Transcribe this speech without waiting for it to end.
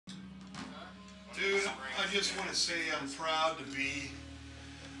Dude, I just want to say I'm proud to be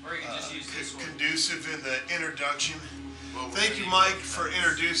conducive in the introduction. Thank you, Mike, for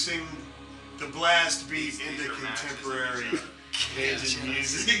introducing the blast beat into contemporary Cajun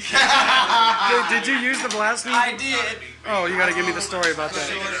music. Did you use the blast beat? I did. Oh, you gotta give me the story about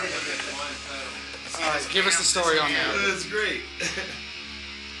that. Alright, give us the story on that. It's great.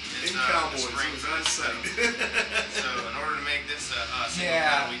 In Cowboys, it was on site. So in order to make this we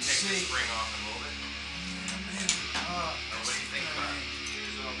take the spring off and mold it. What do you think about it?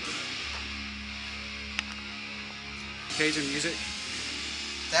 Cajun music?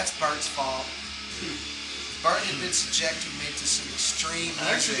 That's Bert's fault. Bert had been subjecting me to some extreme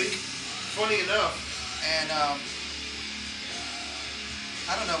music. Actually, funny enough. And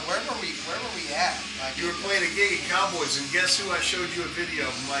I don't know, where were we at? Like, you were playing a gig at Cowboys, and guess who I showed you a video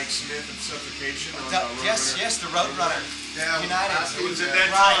of Mike Smith of Suffocation on yes, the Roadrunner. Yeah, United. It was at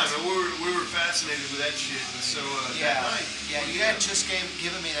that time, and we were fascinated with that shit. And so that night, you had just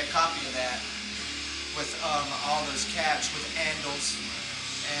given me that copy of that with all those caps with handles,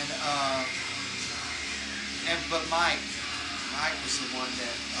 but Mike was the one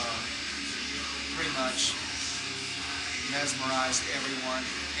that pretty much mesmerized everyone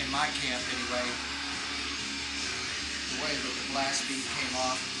in my camp anyway. The way that the blast beat came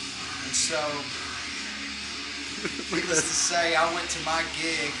off, and so needless to say, I went to my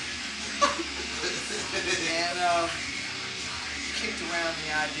gig and kicked around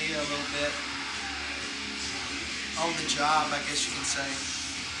the idea a little bit on the job, I guess you can say.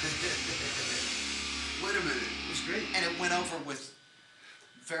 Wait a minute, it was great. And it went over with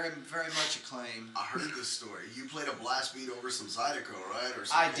very, very much acclaim. I heard this story. You played a blast beat over some zydeco, right? Or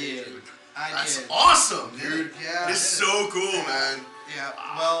I did. That's awesome, dude. Yeah. It's so cool, man. Yeah.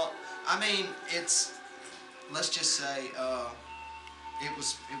 Well, I mean, let's just say, it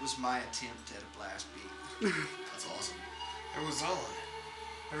was my attempt at a blast beat. That's awesome. it was on.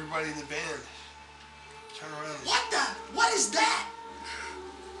 Everybody in the band turn around. What is that?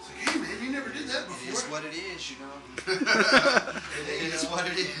 It's like, hey man, you never did that before. It is what it is, you know. It is what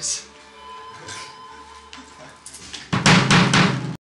it is.